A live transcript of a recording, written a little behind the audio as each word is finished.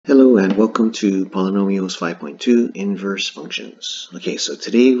Hello and welcome to Polynomials 5.2 Inverse Functions. Okay, so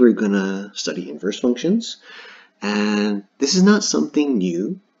today we're gonna study inverse functions, and this is not something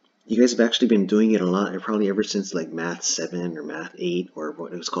new. You guys have actually been doing it a lot, probably ever since like Math 7 or Math 8 or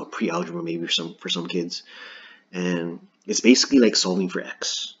what it was called pre-algebra maybe for some kids. And it's basically like solving for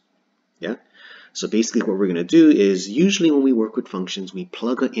x. Yeah. So basically what we're gonna do is usually when we work with functions, we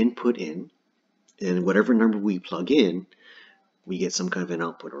plug an input in, and whatever number we plug in, we get some kind of an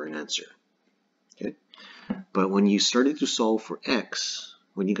output or an answer. Okay, but when you started to solve for x,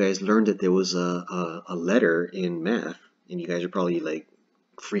 when you guys learned that there was a letter in math, and you guys are probably like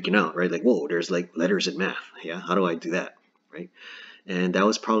freaking out, right? Like, whoa, there's like letters in math. Yeah, how do I do that, right? And that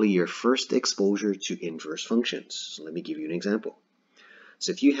was probably your first exposure to inverse functions. So let me give you an example.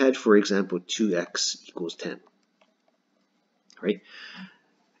 So if you had, for example, 2x equals 10, right?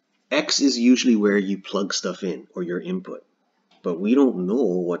 X is usually where you plug stuff in, or your input. But we don't know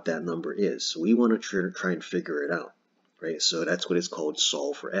what that number is, so we want to try and figure it out, right? So that's what it's called,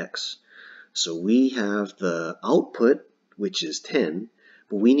 solve for x. So we have the output, which is 10,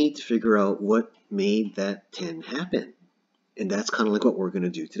 but we need to figure out what made that 10 happen. And that's kind of like what we're going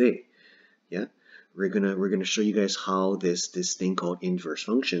to do today. Yeah, we're gonna show you guys how this thing called inverse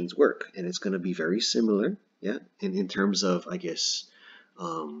functions work, and it's going to be very similar, yeah, in terms of, I guess,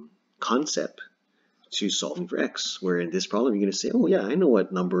 concept to solving for x, where in this problem you're going to say, oh yeah, I know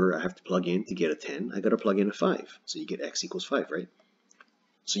what number I have to plug in to get a 10. I got to plug in a 5. So you get x equals 5, right?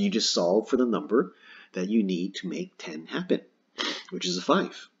 So you just solve for the number that you need to make 10 happen, which is a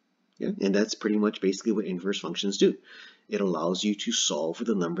 5. Yeah, and that's pretty much basically what inverse functions do. It allows you to solve for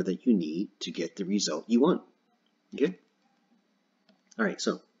the number that you need to get the result you want. Okay? All right,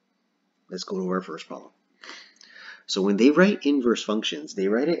 so let's go to our first problem. So when they write inverse functions, they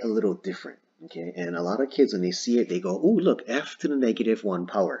write it a little different. Okay, and a lot of kids, when they see it, they go, oh, look, f to the negative 1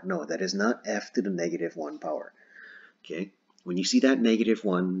 power. No, that is not f to the negative 1 power. Okay, when you see that negative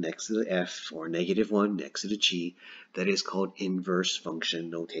 1 next to the f or negative 1 next to the g, that is called inverse function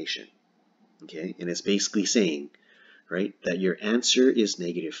notation. Okay, and it's basically saying, right, that your answer is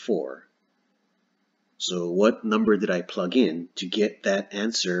negative 4. So what number did I plug in to get that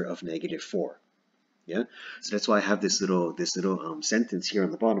answer of negative 4? Yeah, so that's why I have this little sentence here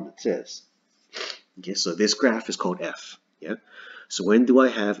on the bottom. It says, okay, so this graph is called f. Yeah, so when do I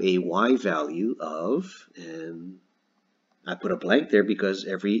have a y value of, and I put a blank there because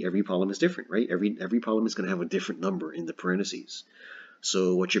every problem is different, right? Every problem is going to have a different number in the parentheses.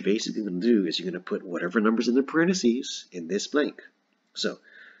 So what you're basically going to do is you're going to put whatever numbers in the parentheses in this blank. So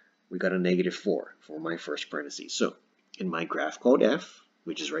we got a negative 4 for my first parentheses. So in my graph called f,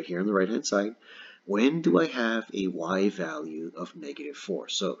 which is right here on the right hand side, when do I have a y value of negative 4?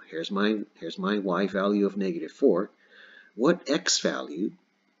 So here's my y value of negative 4. What x value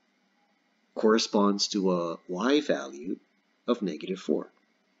corresponds to a y value of negative 4?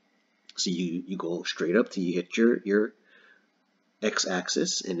 So you go straight up till you hit your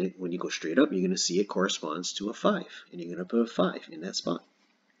x-axis, and when you go straight up, you're going to see it corresponds to a 5, and you're going to put a 5 in that spot.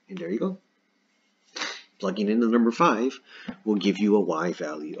 And there you go. Plugging in the number 5 will give you a y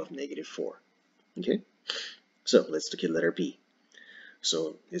value of negative 4. Okay, so let's look at letter B.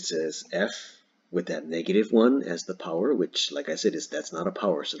 So it says f with that negative 1 as the power, which, like I said, that's not a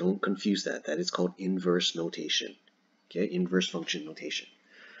power, so don't confuse that. That is called inverse notation. Okay, inverse function notation.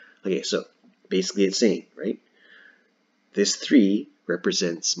 Okay, so basically it's saying, right, this 3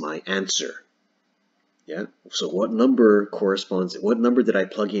 represents my answer. Yeah, so what number corresponds, what number did I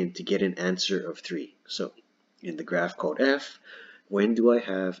plug in to get an answer of 3? So in the graph called f, when do I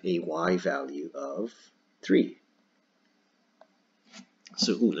have a y value of 3?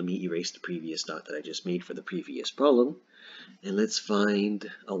 So let me erase the previous dot that I just made for the previous problem, and let's find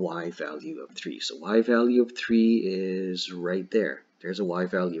a y value of 3. So y value of 3 is right there. There's a y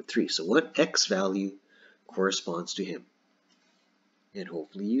value of 3. So what x value corresponds to him? And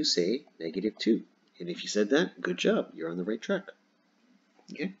hopefully you say negative 2. And if you said that, good job. You're on the right track.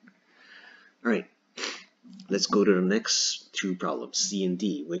 Okay? All right. Let's go to the next two problems, C and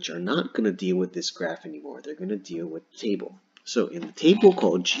D, which are not going to deal with this graph anymore. They're going to deal with the table. So in the table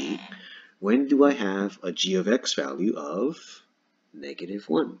called G, when do I have a g of x value of negative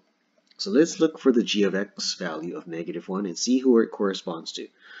 1? So let's look for the g of x value of negative 1 and see who it corresponds to.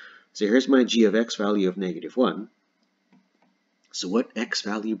 So here's my g of x value of negative 1. So what x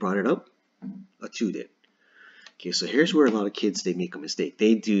value brought it up? A 2 did. Okay, so here's where a lot of kids, they make a mistake.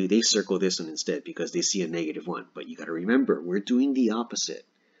 They circle this one instead because they see a negative 1. But you got to remember, we're doing the opposite.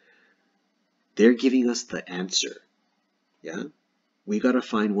 They're giving us the answer. Yeah? We got to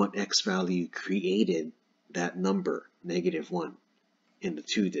find what x value created that number, negative 1. and the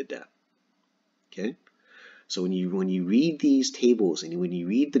 2 did that. Okay? So when you read these tables and when you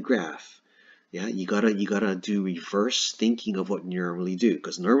read the graph, yeah, you gotta do reverse thinking of what you normally do.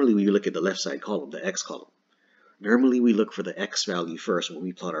 Because normally we look at the left side column, the x column. Normally we look for the x value first when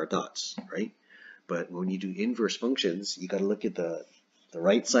we plot our dots, right? But when you do inverse functions, you gotta look at the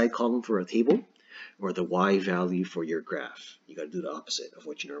right side column for a table or the y value for your graph. You gotta do the opposite of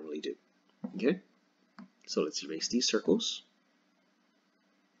what you normally do. Okay? So let's erase these circles.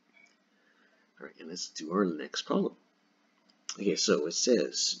 All right, and let's do our next problem. Okay, so it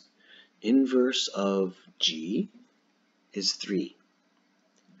says inverse of g is 3.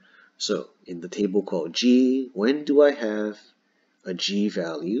 So in the table called g, when do I have a g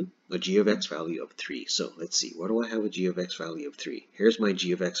value, a g of x value of 3? So let's see, where do I have a g of x value of 3? Here's my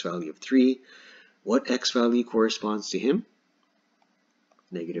g of x value of 3. What x value corresponds to him?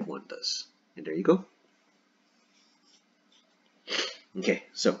 -1 does. And there you go. Okay,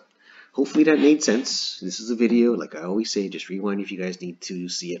 so hopefully that made sense. This is a video, like I always say, just rewind if you guys need to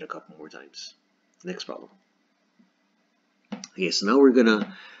see it a couple more times. Next problem. Okay, so now we're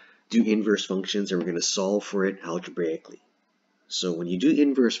gonna do inverse functions and we're gonna solve for it algebraically. So when you do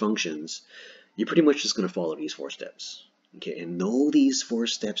inverse functions, you're pretty much just gonna follow these 4 steps. Okay, and know these 4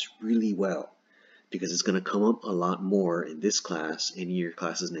 steps really well because it's gonna come up a lot more in this class and in your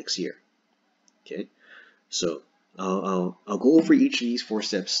classes next year. Okay, so I'll go over each of these 4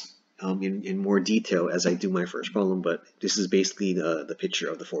 steps in more detail as I do my first problem, but this is basically the picture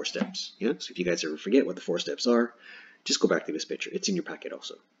of the 4 steps. Yeah? So if you guys ever forget what the 4 steps are, just go back to this picture. It's in your packet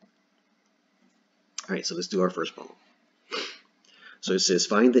also. All right, so let's do our first problem. So it says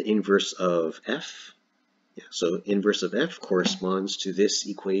find the inverse of f. Yeah, so inverse of f corresponds to this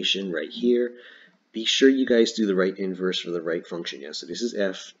equation right here. Be sure you guys do the right inverse for the right function. Yeah, so this is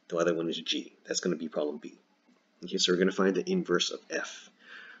f, the other one is g. That's going to be problem B. Okay, so we're going to find the inverse of f.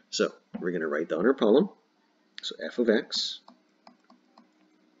 So we're going to write down our problem. So f of x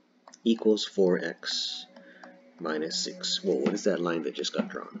equals 4x minus 6. Whoa, what is that line that just got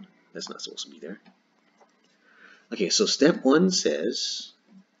drawn? That's not supposed to be there. Okay, so step 1 says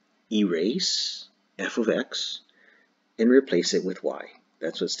erase f of x and replace it with y.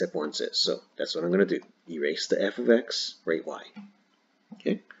 That's what step 1 says. So that's what I'm going to do. Erase the f of x, write y.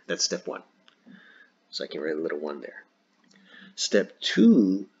 Okay, that's step 1. So I can write a little 1 there. Step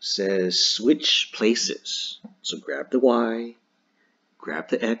 2 says switch places. So grab the y, grab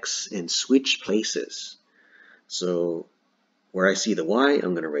the x, and switch places. So where I see the y,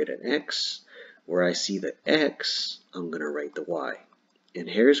 I'm going to write an x. Where I see the x, I'm going to write the y. And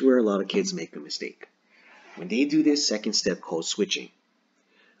here's where a lot of kids make a mistake. When they do this second step called switching,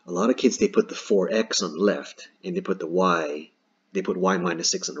 a lot of kids, they put the 4x on the left, and they put y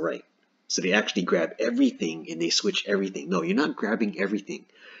minus 6 on the right. So they actually grab everything and they switch everything. No, you're not grabbing everything.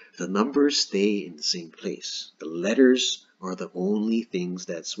 The numbers stay in the same place. The letters are the only things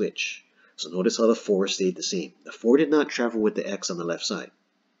that switch. So notice how the 4 stayed the same. The 4 did not travel with the x on the left side.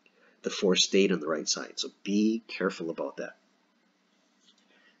 The 4 stayed on the right side. So be careful about that.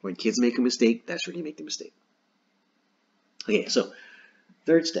 When kids make a mistake, that's where you make the mistake. Okay, so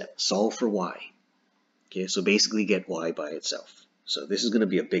third step, solve for y. Okay, so basically get y by itself. So this is going to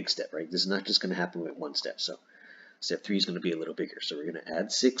be a big step, right? This is not just going to happen with one step. So step 3 is going to be a little bigger. So we're going to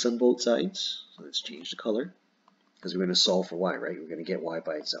add 6 on both sides. So let's change the color because we're going to solve for y, right? We're going to get y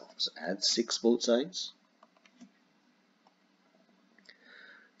by itself. So add 6 both sides.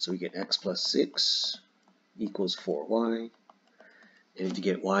 So we get x plus 6 equals 4y. And to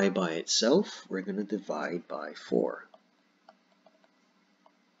get y by itself, we're going to divide by 4.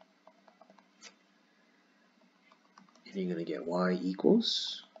 And you're going to get y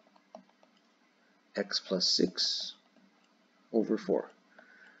equals x plus 6 over 4.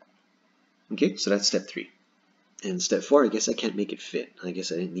 Okay, so that's step 3. And step 4, I guess I can't make it fit. I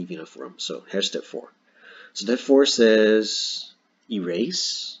guess I didn't leave enough room. So here's step 4. So step 4 says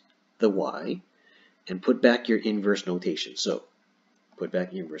erase the y and put back your inverse notation. So put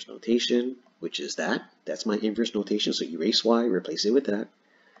back your inverse notation, which is that. That's my inverse notation. So erase y, replace it with that,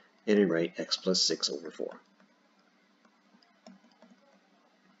 and then write x plus 6 over 4.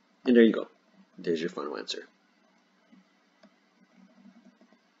 And there you go. There's your final answer.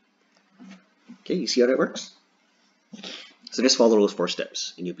 Okay, you see how that works? So just follow those 4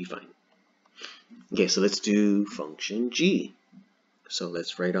 steps and you'll be fine. Okay, so let's do function g. So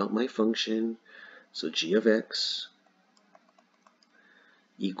let's write out my function. So g of x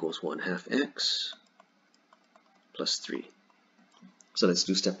equals 1/2 x plus 3. So let's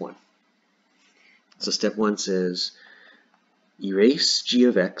do step 1. So step 1 says erase g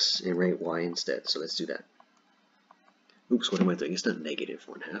of x and write y instead. So let's do that. Oops, what am I doing? It's not negative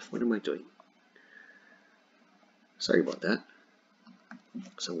 1/2. What am I doing? Sorry about that.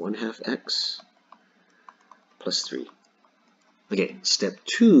 So 1/2 x plus 3. Okay, step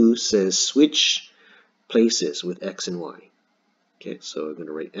 2 says switch places with x and y. Okay, so we're going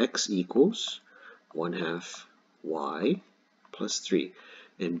to write x equals 1/2 y plus 3.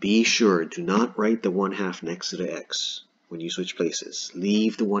 And be sure, do not write the 1/2 next to the x when you switch places.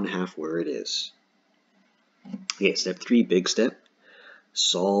 Leave the 1/2 where it is. Okay, step 3, big step.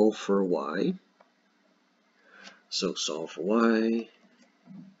 Solve for y. So solve for y.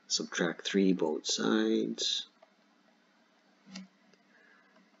 Subtract 3 both sides.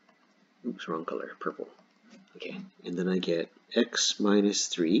 Oops, wrong color, purple. Okay, and then I get x minus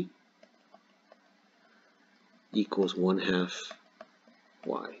 3 equals 1/2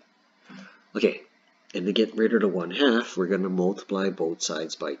 y. Okay, and to get rid of the 1/2, we're going to multiply both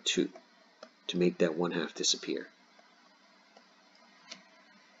sides by 2 to make that 1/2 disappear.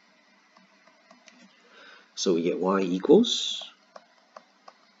 So we get y equals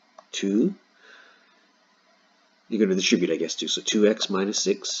 2. You're going to distribute, I guess, too. So 2x minus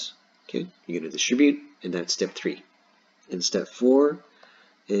 6. Okay, you're going to distribute, and that's step 3. And step 4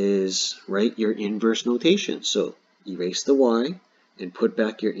 is write your inverse notation. So erase the y and put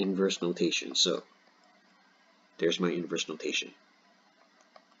back your inverse notation. So there's my inverse notation.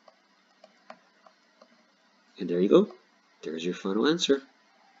 And there you go. There's your final answer.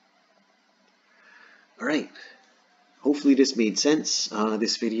 All right. Hopefully this made sense.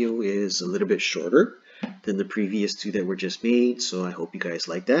 This video is a little bit shorter than the previous 2 that were just made, so I hope you guys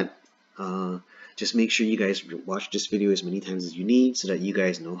like that. Just make sure you guys watch this video as many times as you need so that you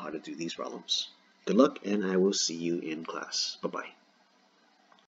guys know how to do these problems. Good luck, and I will see you in class. Bye-bye.